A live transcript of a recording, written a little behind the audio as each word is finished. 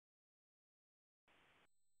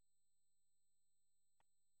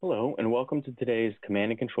Hello, and welcome to today's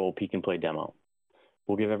Command and Control Peek and Play demo.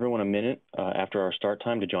 We'll give everyone a minute after our start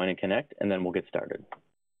time to join and connect, and then we'll get started.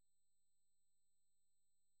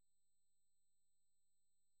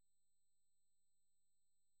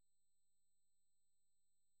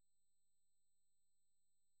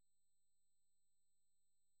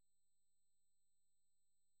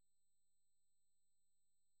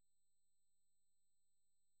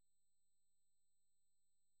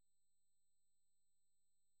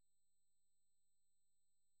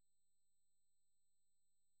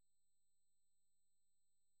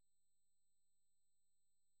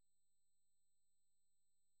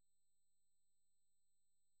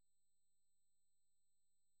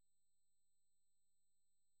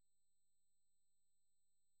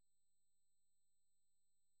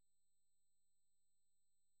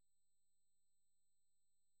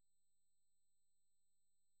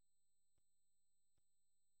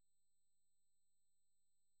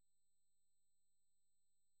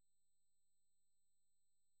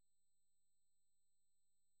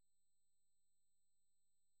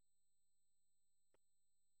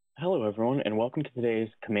 Hello, everyone, and welcome to today's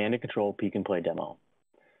Command and Control Peek and Play demo.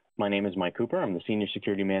 My name is Mike Cooper. I'm the Senior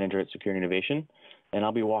Security Manager at Security Innovation, and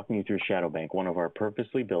I'll be walking you through ShadowBank, one of our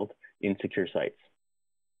purposely built insecure sites.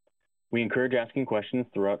 We encourage asking questions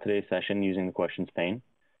throughout today's session using the questions pane,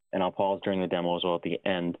 and I'll pause during the demo as well at the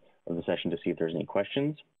end of the session to see if there's any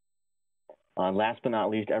questions. Last but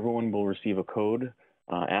not least, everyone will receive a code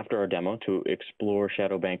after our demo to explore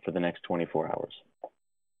ShadowBank for the next 24 hours.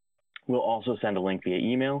 We'll also send a link via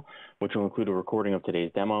email, which will include a recording of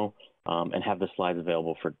today's demo and have the slides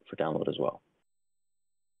available for download as well.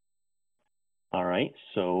 All right,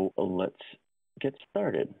 so let's get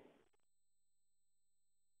started.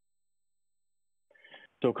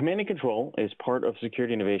 So Command and Control is part of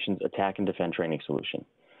Security Innovation's Attack and Defend training solution.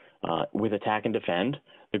 With Attack and Defend,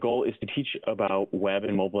 the goal is to teach about web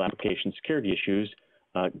and mobile application security issues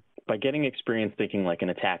by getting experience thinking like an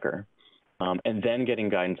attacker, and then getting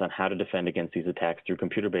guidance on how to defend against these attacks through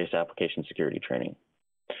computer-based application security training.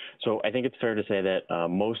 So I think it's fair to say that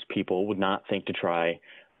most people would not think to try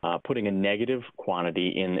putting a negative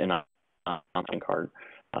quantity in an option card.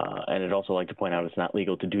 And I'd also like to point out it's not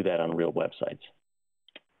legal to do that on real websites.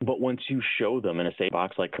 But once you show them in a safe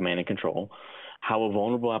box like Command and Control how a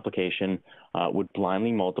vulnerable application would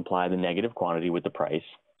blindly multiply the negative quantity with the price,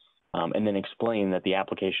 and then explain that the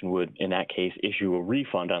application would, in that case, issue a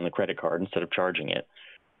refund on the credit card instead of charging it.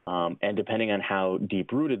 And depending on how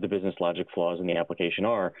deep-rooted the business logic flaws in the application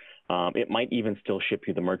are, it might even still ship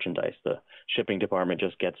you the merchandise. The shipping department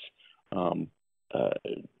just gets an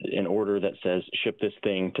order that says, ship this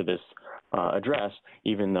thing to this address,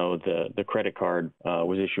 even though the credit card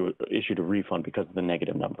was issued a refund because of the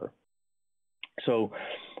negative number. So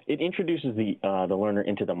it introduces the learner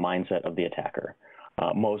into the mindset of the attacker.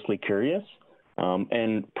 Mostly curious,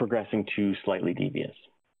 and progressing to slightly devious.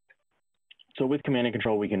 So with Command and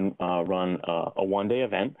Control, we can run a one-day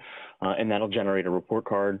event, and that'll generate a report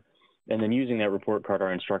card. And then using that report card,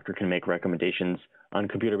 our instructor can make recommendations on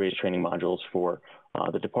computer-based training modules for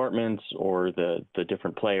the departments or the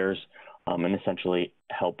different players, and essentially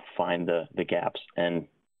help find the gaps and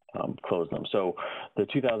close them. So the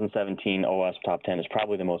 2017 OWASP Top 10 is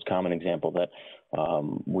probably the most common example that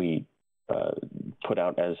we put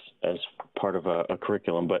out as part of a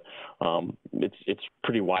curriculum, but it's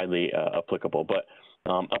pretty widely applicable. But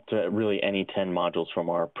up to really any 10 modules from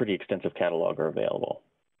our pretty extensive catalog are available.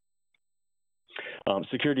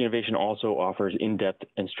 Security Innovation also offers in-depth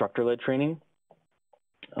instructor-led training,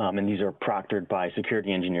 and these are proctored by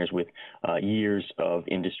security engineers with years of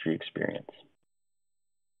industry experience.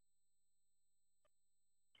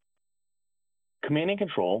 Command and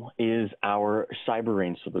Control is our cyber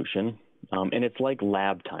range solution, and it's like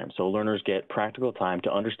lab time. So learners get practical time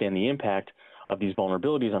to understand the impact of these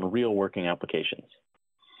vulnerabilities on real working applications.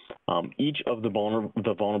 Each of the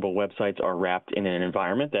vulnerable websites are wrapped in an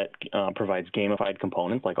environment that provides gamified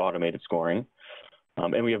components like automated scoring.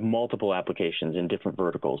 And we have multiple applications in different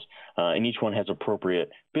verticals, and each one has appropriate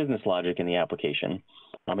business logic in the application.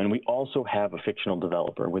 And we also have a fictional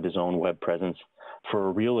developer with his own web presence for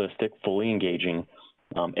a realistic, fully engaging,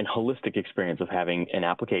 and holistic experience of having an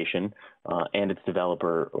application and its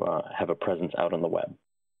developer have a presence out on the web.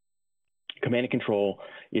 Command and Control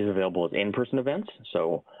is available as in-person events,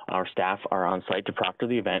 so our staff are on site to proctor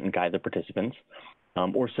the event and guide the participants,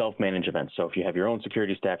 or self-managed events. So if you have your own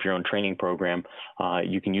security staff, your own training program,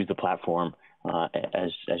 you can use the platform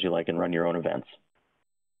as you like and run your own events.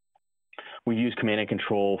 We use command and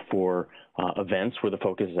control for events where the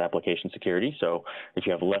focus is application security. So if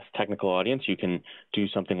you have a less technical audience, you can do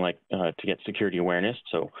something like to get security awareness.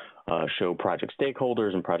 So show project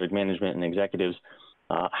stakeholders and project management and executives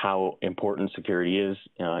how important security is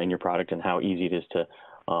in your product and how easy it is to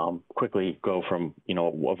quickly go from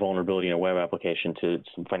a vulnerability in a web application to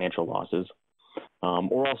some financial losses,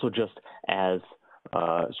 or also just as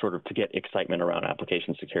sort of to get excitement around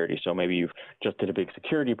application security. So maybe you've just did a big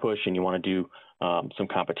security push and you want to do some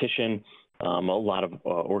competition. A lot of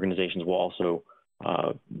organizations will also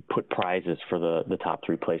put prizes for the top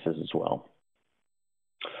 3 places as well.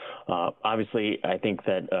 Obviously, I think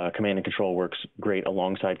that command and control works great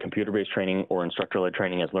alongside computer-based training or instructor-led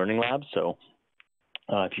training as learning labs. So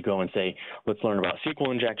if you go and say, let's learn about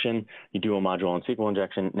SQL injection, you do a module on SQL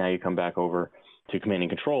injection, now you come back over to command and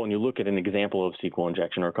control and you look at an example of SQL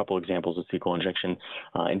injection or a couple examples of SQL injection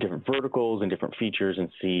in different verticals and different features and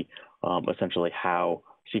see essentially how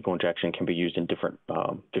SQL injection can be used in different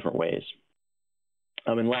ways.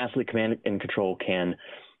 And lastly, command and control can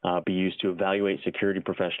be used to evaluate security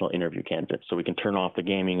professional interview candidates. So we can turn off the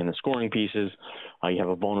gaming and the scoring pieces. You have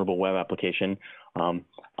a vulnerable web application.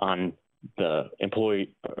 On the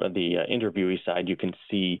interviewee side, you can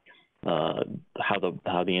see how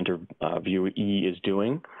the interviewee is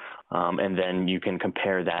doing, and then you can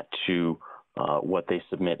compare that to what they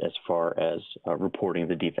submit as far as reporting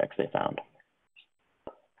the defects they found.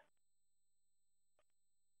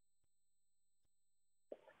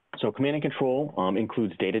 So command and control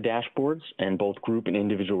includes data dashboards and both group and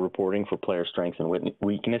individual reporting for player strengths and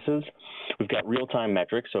weaknesses. We've got real-time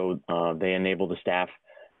metrics, so they enable the staff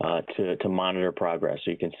to monitor progress.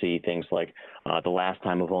 So you can see things like the last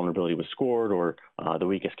time a vulnerability was scored or the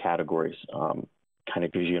weakest categories. Kind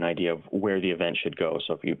of gives you an idea of where the event should go.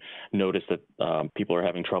 So if you notice that people are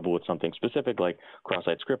having trouble with something specific like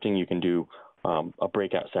cross-site scripting, you can do a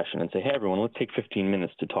breakout session and say, hey, everyone, let's take 15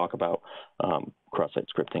 minutes to talk about cross-site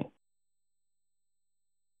scripting.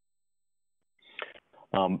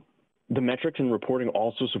 The metrics and reporting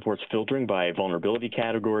also supports filtering by vulnerability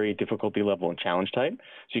category, difficulty level, and challenge type.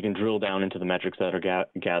 So you can drill down into the metrics that are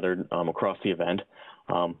gathered across the event.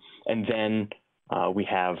 And then we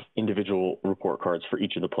have individual report cards for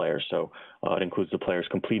each of the players. So it includes the players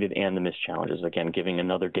completed and the missed challenges, again, giving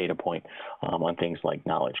another data point on things like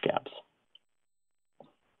knowledge gaps.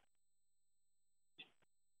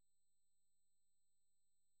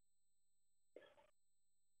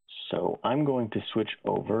 So I'm going to switch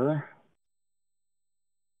over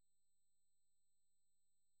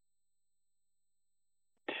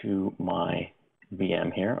to my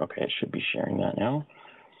VM here. Okay, it should be sharing that now.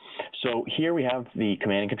 So here we have the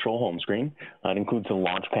command and control home screen. It includes the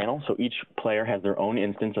launch panel. So each player has their own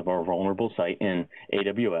instance of our vulnerable site in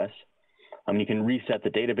AWS. You can reset the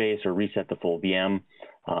database or reset the full VM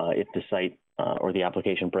if the site or the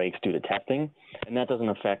application breaks due to testing, and that doesn't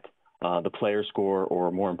affect the player score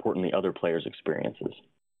or, more importantly, other players' experiences.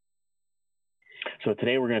 So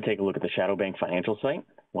today we're going to take a look at the Shadow Bank financial site.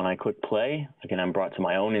 When I click play, again, I'm brought to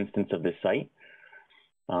my own instance of this site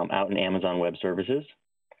out in Amazon Web Services.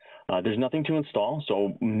 There's nothing to install,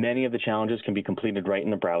 so many of the challenges can be completed right in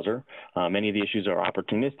the browser. Many of the issues are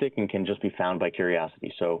opportunistic and can just be found by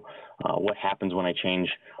curiosity. So what happens when I change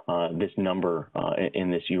this number in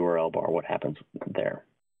this URL bar? What happens there?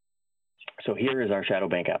 So here is our Shadow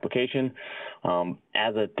Bank application.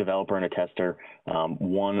 As a developer and a tester,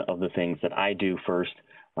 one of the things that I do first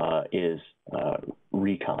is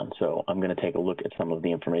recon. So I'm going to take a look at some of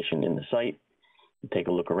the information in the site, take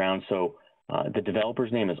a look around. So the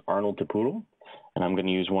developer's name is Arnold Tapoodle, and I'm going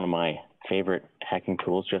to use one of my favorite hacking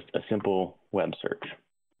tools, just a simple web search.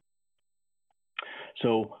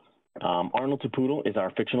 So Arnold Tapoodle is our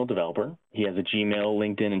fictional developer. He has a Gmail,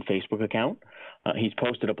 LinkedIn, and Facebook account. He's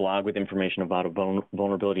posted a blog with information about a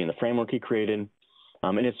vulnerability in the framework he created,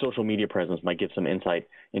 and his social media presence might give some insight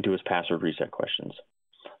into his password reset questions.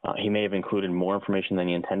 He may have included more information than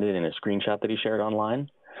he intended in a screenshot that he shared online.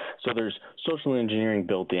 So there's social engineering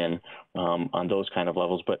built in on those kind of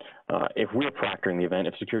levels. But if we're proctoring the event,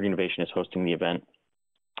 if Security Innovation is hosting the event,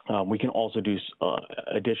 we can also do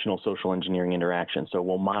additional social engineering interactions. So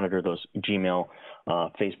we'll monitor those Gmail,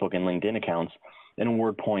 Facebook, and LinkedIn accounts and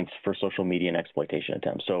award points for social media and exploitation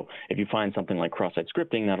attempts. So if you find something like cross-site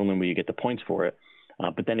scripting, not only will you get the points for it,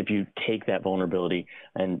 but then if you take that vulnerability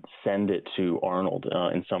and send it to Arnold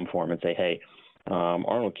in some form and say, hey,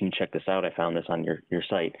 Arnold, can you check this out? I found this on your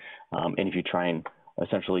site. And if you try and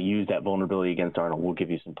essentially use that vulnerability against Arnold, we'll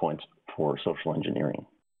give you some points for social engineering.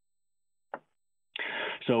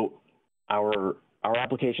 So our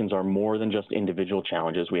applications are more than just individual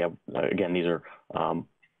challenges. We have, again, these are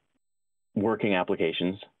working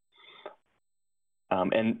applications.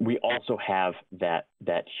 And we also have that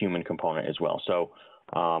human component as well. So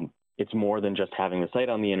it's more than just having the site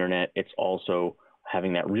on the internet. It's also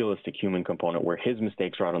having that realistic human component where his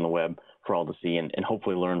mistakes are out on the web for all to see and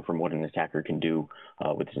hopefully learn from what an attacker can do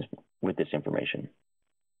with this information.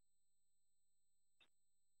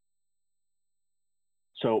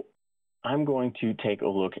 So I'm going to take a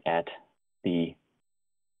look at the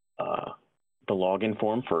login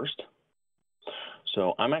form first.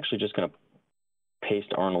 So I'm actually just going to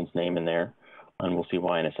paste Arnold's name in there, and we'll see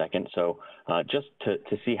why in a second. So just to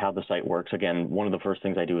see how the site works, again, one of the first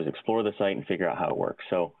things I do is explore the site and figure out how it works.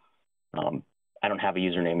 So I don't have a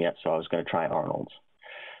username yet, so I was going to try Arnold's.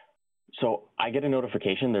 So I get a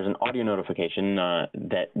notification. There's an audio notification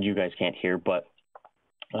that you guys can't hear, but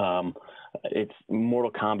it's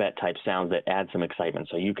Mortal Kombat type sounds that add some excitement.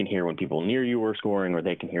 So you can hear when people near you are scoring, or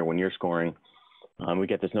they can hear when you're scoring. We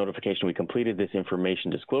get this notification. We completed this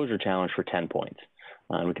information disclosure challenge for 10 points.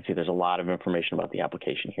 And we can see there's a lot of information about the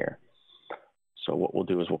application here. So what we'll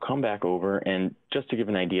do is we'll come back over, and just to give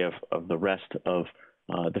an idea of the rest of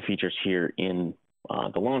the features here in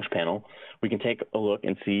the launch panel, we can take a look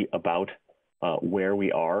and see about where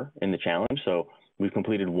we are in the challenge. So we've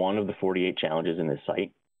completed one of the 48 challenges in this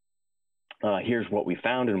site. Here's what we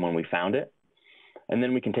found and when we found it. And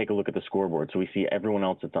then we can take a look at the scoreboard. So we see everyone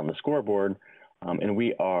else that's on the scoreboard, and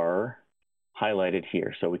we are highlighted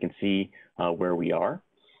here. So we can see where we are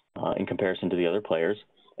in comparison to the other players.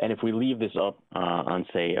 And if we leave this up on,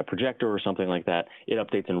 say, a projector or something like that, it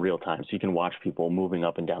updates in real time. So you can watch people moving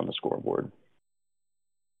up and down the scoreboard.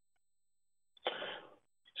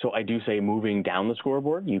 So I do say moving down the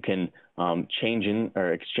scoreboard, you can change in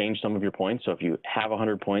or exchange some of your points. So if you have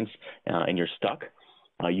 100 points and you're stuck,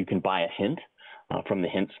 you can buy a hint from the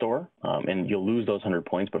hint store, and you'll lose those 100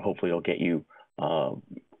 points, but hopefully it'll get you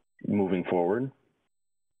moving forward.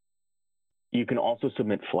 You can also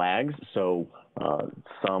submit flags. So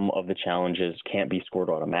some of the challenges can't be scored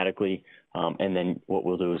automatically. And then what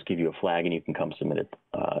we'll do is give you a flag, and you can come submit it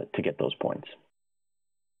to get those points.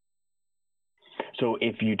 So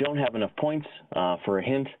if you don't have enough points for a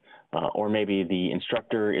hint, or maybe the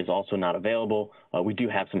instructor is also not available, we do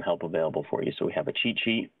have some help available for you. So we have a cheat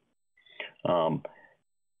sheet.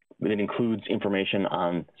 It includes information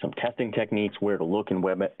on some testing techniques, where to look in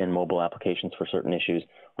web and mobile applications for certain issues,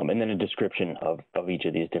 and then a description of each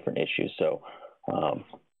of these different issues. So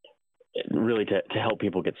really to help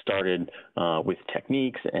people get started with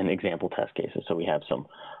techniques and example test cases. So we have some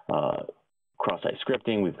cross-site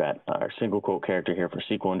scripting. We've got our single quote character here for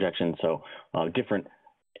SQL injection. So different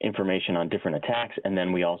information on different attacks. And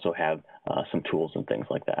then we also have some tools and things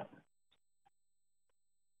like that.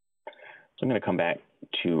 So I'm going to come back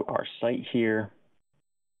to our site here.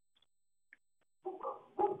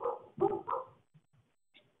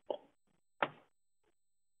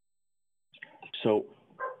 So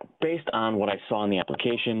based on what I saw in the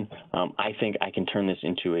application, I think I can turn this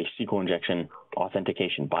into a SQL injection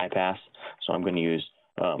authentication bypass. So I'm going to use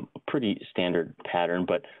a pretty standard pattern,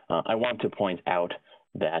 but I want to point out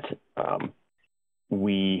that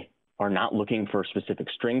we are not looking for specific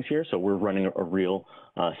strings here. So we're running a real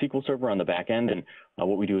SQL server on the back end. And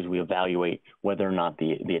what we do is we evaluate whether or not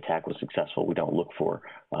the attack was successful. We don't look for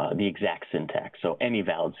the exact syntax. So any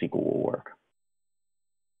valid SQL will work.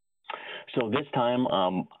 So this time,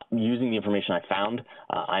 using the information I found,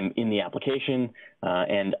 I'm in the application,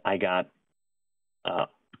 and I got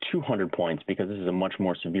 200 points because this is a much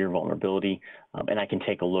more severe vulnerability, and I can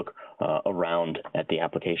take a look around at the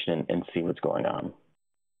application and see what's going on.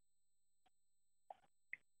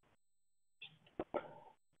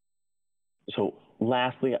 So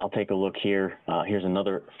lastly, I'll take a look here. Here's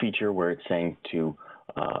another feature where it's saying to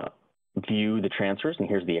view the transfers, and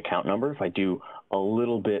here's the account number. If I do a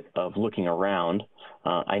little bit of looking around,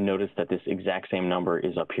 I notice that this exact same number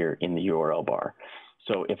is up here in the URL bar.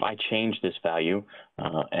 So if I change this value,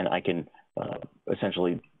 and I can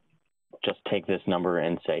essentially just take this number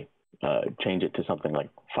and say, change it to something like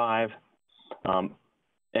 5,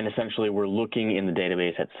 and essentially we're looking in the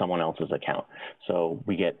database at someone else's account. So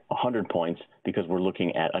we get 100 points because we're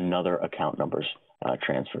looking at another account number's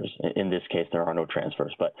transfers. In this case, there are no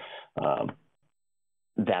transfers, but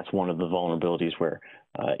that's one of the vulnerabilities where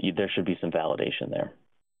there should be some validation there.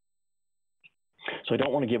 So I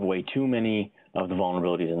don't want to give away too many of the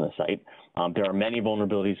vulnerabilities in the site. There are many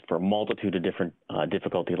vulnerabilities for a multitude of different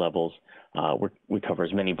difficulty levels. We cover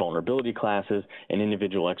as many vulnerability classes and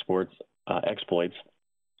individual exploits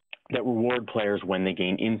that reward players when they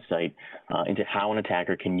gain insight into how an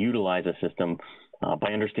attacker can utilize a system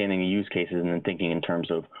by understanding the use cases and then thinking in terms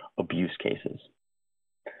of abuse cases.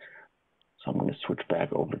 So I'm going to switch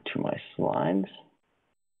back over to my slides.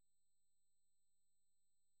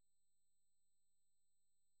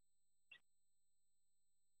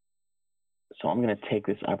 So I'm going to take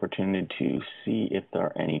this opportunity to see if there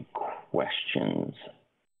are any questions.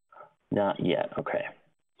 Not yet. Okay.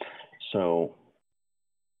 So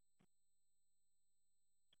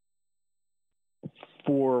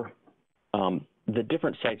for the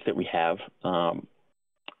different sites that we have,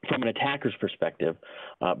 from an attacker's perspective,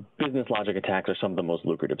 business logic attacks are some of the most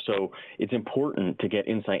lucrative. So it's important to get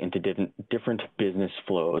insight into different business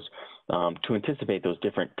flows to anticipate those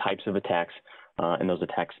different types of attacks and those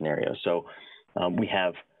attack scenarios. So we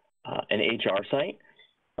have an HR site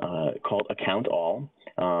called Account All,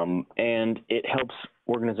 and it helps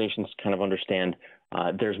organizations kind of understand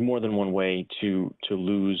there's more than one way to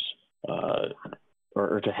lose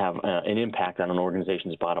or to have an impact on an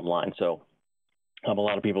organization's bottom line. So a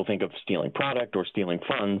lot of people think of stealing product or stealing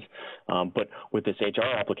funds, but with this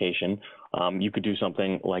HR application, you could do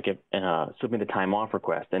something like submit a time off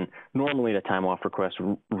request. And normally the time off request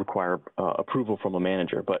require approval from a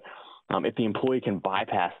manager. But if the employee can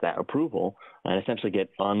bypass that approval and essentially get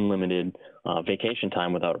unlimited vacation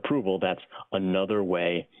time without approval, that's another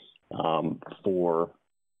way for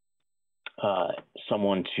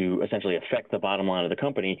someone to essentially affect the bottom line of the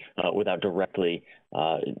company without directly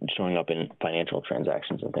showing up in financial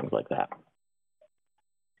transactions and things like that.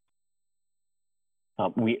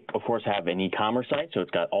 We, of course, have an e-commerce site, so it's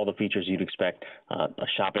got all the features you'd expect, a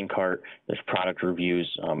shopping cart, there's product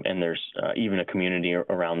reviews, and there's even a community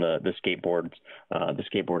around the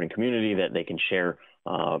skateboarding community that they can share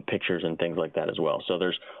pictures and things like that as well. So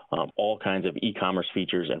there's all kinds of e-commerce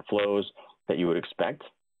features and flows that you would expect.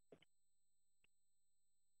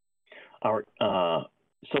 Our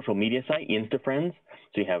social media site, InstaFriends,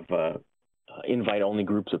 so you have invite-only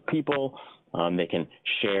groups of people. They can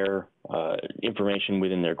share information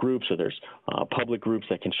within their group, so there's public groups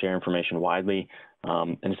that can share information widely,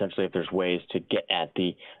 and essentially if there's ways to get at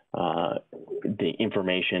the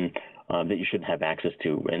information that you shouldn't have access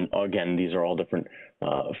to. And again, these are all different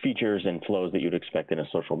features and flows that you'd expect in a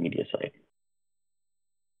social media site.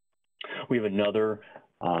 We have another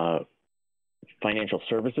financial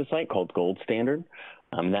services site called Gold Standard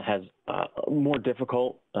that has more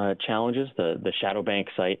difficult challenges. The Shadow Bank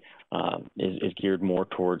site is geared more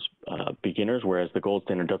towards beginners, whereas the Gold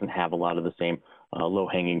Standard doesn't have a lot of the same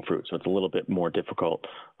low-hanging fruit, so it's a little bit more difficult.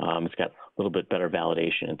 It's got a little bit better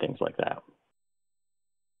validation and things like that.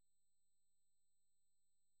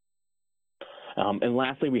 And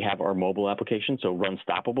lastly, we have our mobile application. So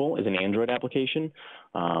Runstoppable is an Android application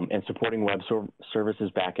and supporting web services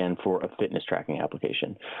backend for a fitness tracking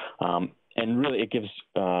application. And really, it gives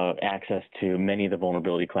access to many of the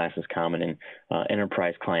vulnerability classes common in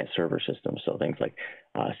enterprise client server systems. So things like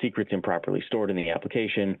secrets improperly stored in the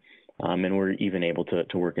application. And we're even able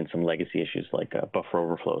to work in some legacy issues like buffer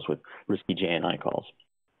overflows with risky JNI calls.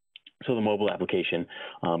 So the mobile application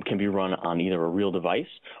can be run on either a real device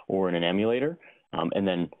or in an emulator, and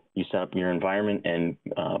then you set up your environment and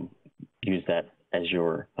use that as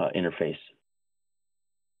your interface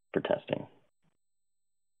for testing.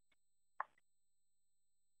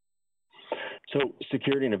 So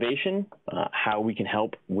security innovation, how we can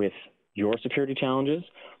help with your security challenges.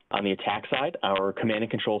 On the attack side, our command and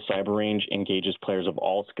control cyber range engages players of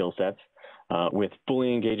all skill sets with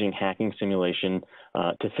fully engaging hacking simulation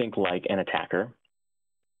to think like an attacker.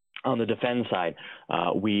 On the defend side,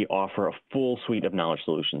 we offer a full suite of knowledge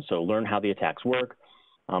solutions. So learn how the attacks work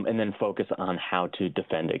and then focus on how to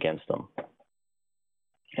defend against them.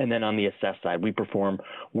 And then on the assess side, we perform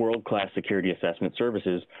world-class security assessment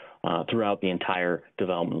services throughout the entire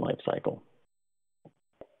development lifecycle.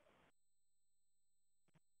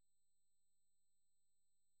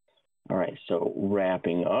 All right, so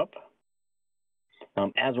wrapping up.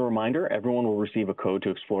 As a reminder, everyone will receive a code to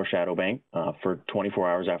explore Shadowbank for 24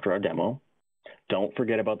 hours after our demo. Don't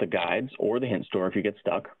forget about the guides or the hint store if you get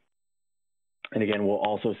stuck. And again, we'll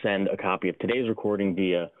also send a copy of today's recording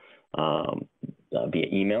via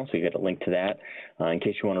email, so you get a link to that in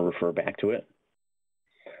case you want to refer back to it.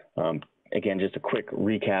 Again, just a quick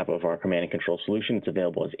recap of our command and control solution. It's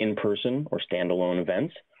available as in-person or standalone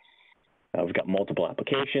events. We've got multiple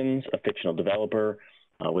applications, a fictional developer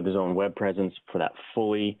with his own web presence for that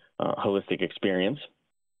fully holistic experience.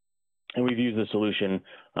 And we've used the solution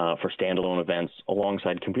for standalone events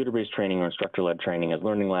alongside computer-based training or instructor-led training as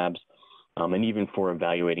learning labs, and even for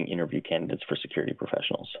evaluating interview candidates for security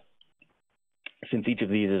professionals. Since each of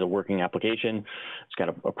these is a working application, it's got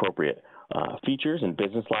appropriate features and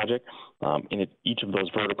business logic. Each of those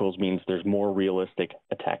verticals means there's more realistic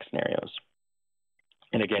attack scenarios.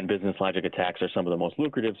 And again, business logic attacks are some of the most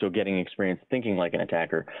lucrative, so getting experience thinking like an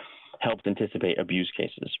attacker helps anticipate abuse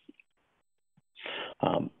cases.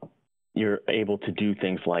 You're able to do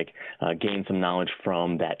things like gain some knowledge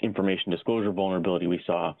from that information disclosure vulnerability we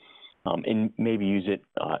saw, and maybe use it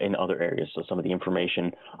in other areas, so some of the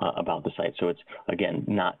information about the site. So it's, again,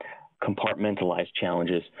 not compartmentalized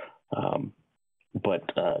challenges, but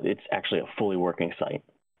it's actually a fully working site.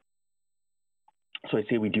 So I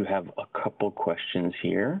see we do have a couple questions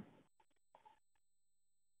here.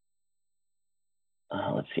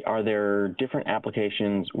 Let's see, are there different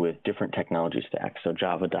applications with different technology stacks, so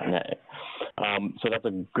Java.NET? So that's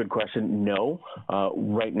a good question. No,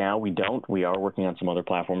 right now we don't. We are working on some other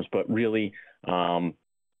platforms, but really,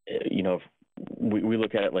 you know, we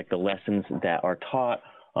look at it like the lessons that are taught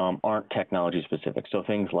aren't technology specific. So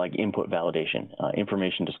things like input validation,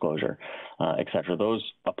 information disclosure, et cetera, those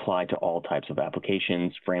apply to all types of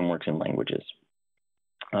applications, frameworks, and languages.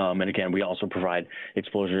 And again, we also provide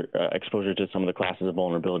exposure to some of the classes of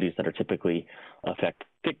vulnerabilities that are typically affect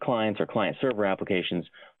thick clients or client-server applications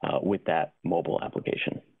with that mobile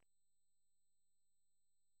application.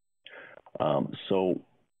 So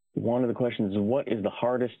one of the questions is, what is the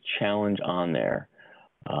hardest challenge on there?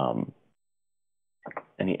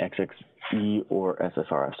 Any XXE or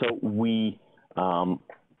SSRF? So we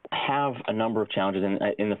have a number of challenges, and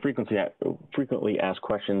in the frequently asked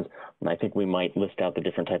questions, and I think we might list out the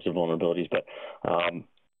different types of vulnerabilities, but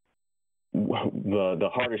the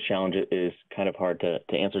hardest challenge is kind of hard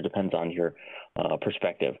to answer, depends on your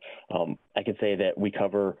perspective. I can say that we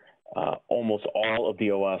cover almost all of the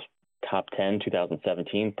OWASP top 10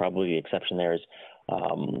 2017. Probably the exception there is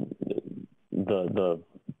the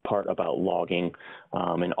part about logging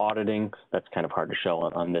and auditing. That's kind of hard to show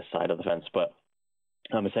on this side of the fence, but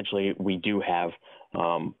essentially, we do have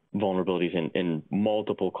vulnerabilities in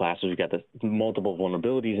multiple classes. We've got multiple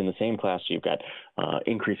vulnerabilities in the same class. So you've got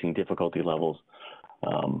increasing difficulty levels.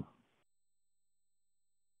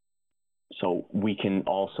 So we can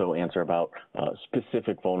also answer about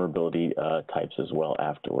specific vulnerability types as well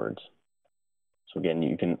afterwards. So again,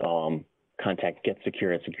 you can contact Get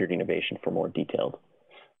Secure at Security Innovation for more detailed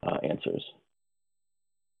answers.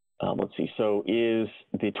 Let's see, so is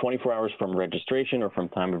the 24 hours from registration or from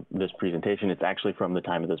time of this presentation? It's actually from the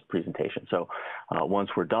time of this presentation. So once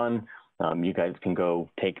we're done, you guys can go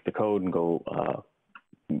take the code and go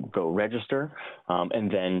register,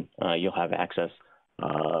 and then you'll have access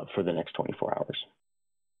for the next 24 hours.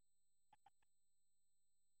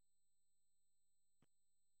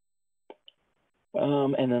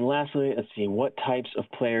 And then lastly, let's see, what types of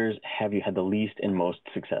players have you had the least and most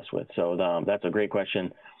success with? So that's a great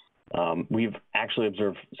question. We've actually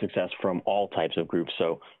observed success from all types of groups,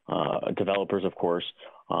 so developers, of course,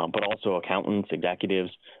 but also accountants, executives.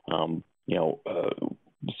 You know,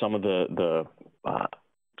 some of the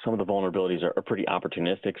vulnerabilities are pretty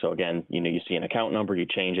opportunistic. So again, you know, you see an account number, you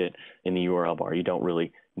change it in the URL bar. You don't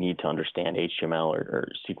really need to understand HTML or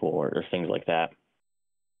SQL or things like that.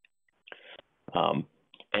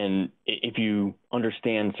 And if you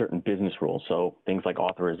understand certain business rules, so things like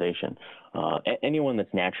authorization, anyone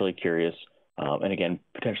that's naturally curious, and again,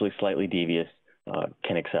 potentially slightly devious,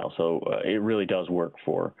 can excel. So it really does work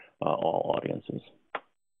for all audiences.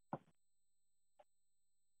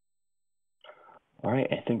 All right,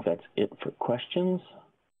 I think that's it for questions.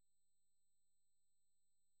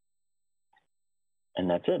 And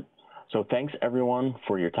that's it. So thanks everyone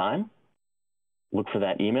for your time. Look for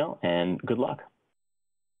that email and good luck.